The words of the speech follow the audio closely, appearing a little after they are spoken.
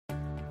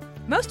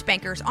Most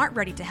bankers aren't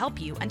ready to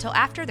help you until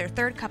after their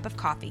third cup of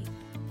coffee.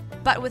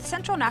 But with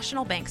Central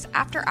National Bank's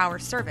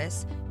after-hours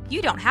service,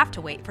 you don't have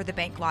to wait for the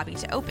bank lobby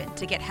to open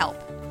to get help.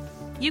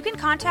 You can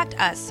contact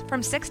us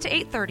from 6 to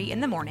 8:30 in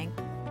the morning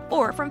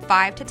or from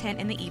 5 to 10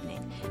 in the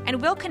evening,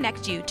 and we'll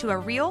connect you to a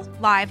real,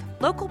 live,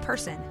 local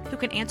person who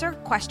can answer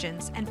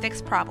questions and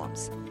fix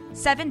problems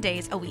 7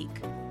 days a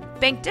week.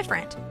 Bank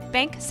different.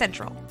 Bank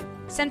Central.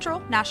 Central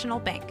National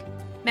Bank.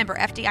 Member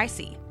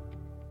FDIC.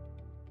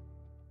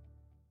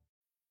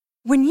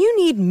 When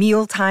you need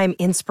mealtime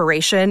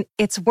inspiration,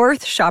 it's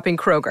worth shopping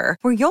Kroger,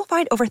 where you'll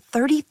find over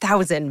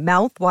 30,000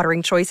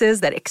 mouth-watering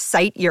choices that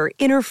excite your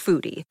inner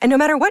foodie. And no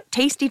matter what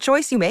tasty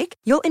choice you make,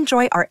 you'll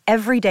enjoy our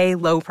everyday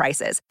low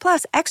prices,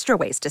 plus extra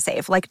ways to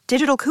save, like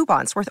digital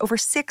coupons worth over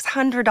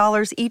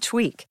 $600 each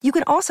week. You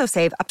can also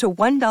save up to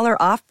 $1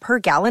 off per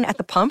gallon at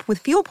the pump with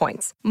fuel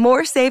points.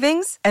 More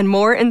savings and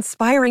more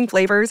inspiring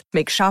flavors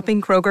make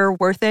shopping Kroger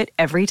worth it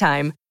every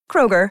time.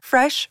 Kroger,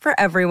 fresh for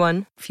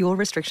everyone. Fuel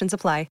restrictions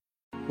apply.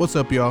 What's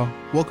up, y'all?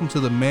 Welcome to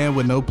the Man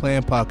with No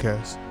Plan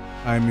podcast.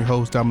 I am your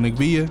host, Dominic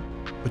Villa,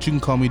 but you can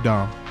call me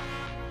Dom.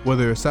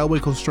 Whether it's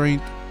Southwaco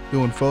Strength,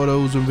 doing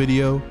photos and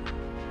video,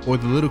 or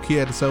the little kid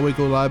at the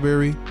Southwaco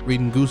Library,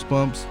 reading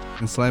Goosebumps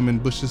and slamming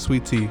Bush's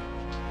sweet tea.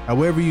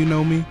 However you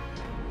know me,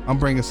 I'm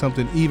bringing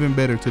something even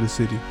better to the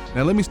city.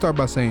 Now let me start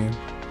by saying,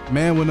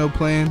 Man with No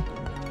Plan,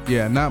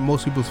 yeah, not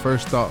most people's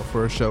first thought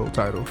for a show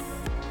title.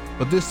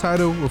 But this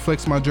title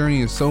reflects my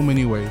journey in so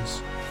many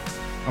ways.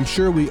 I'm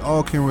sure we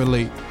all can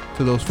relate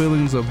to those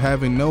feelings of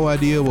having no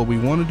idea what we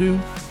want to do,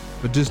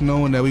 but just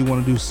knowing that we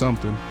want to do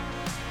something.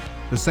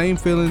 The same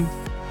feeling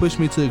pushed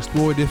me to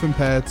explore different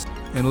paths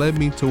and led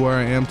me to where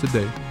I am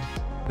today.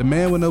 The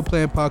Man with No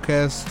Plan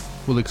podcast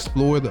will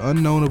explore the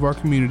unknown of our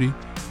community,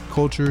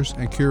 cultures,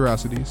 and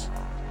curiosities.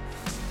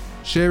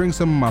 Sharing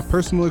some of my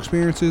personal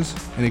experiences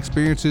and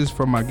experiences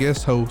from my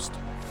guest host,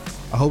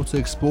 I hope to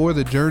explore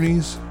the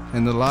journeys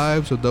and the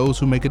lives of those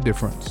who make a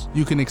difference.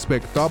 You can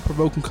expect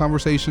thought-provoking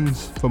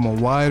conversations from a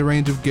wide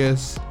range of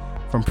guests,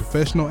 from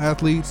professional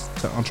athletes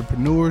to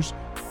entrepreneurs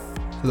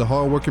to the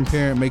hard-working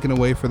parent making a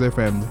way for their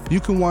family. You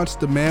can watch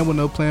the Man with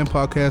No Plan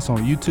podcast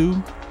on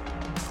YouTube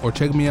or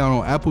check me out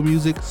on Apple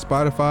Music,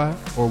 Spotify,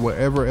 or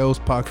wherever else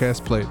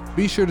podcasts play.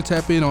 Be sure to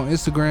tap in on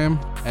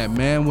Instagram at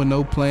Man with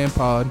No Plan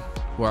Pod,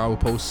 where I will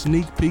post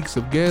sneak peeks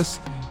of guests,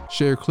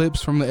 share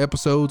clips from the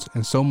episodes,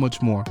 and so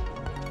much more.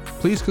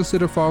 Please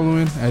consider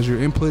following, as your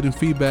input and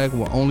feedback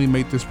will only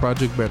make this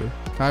project better.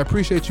 I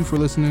appreciate you for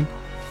listening,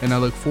 and I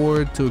look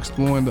forward to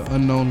exploring the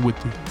unknown with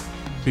you.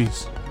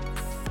 Peace.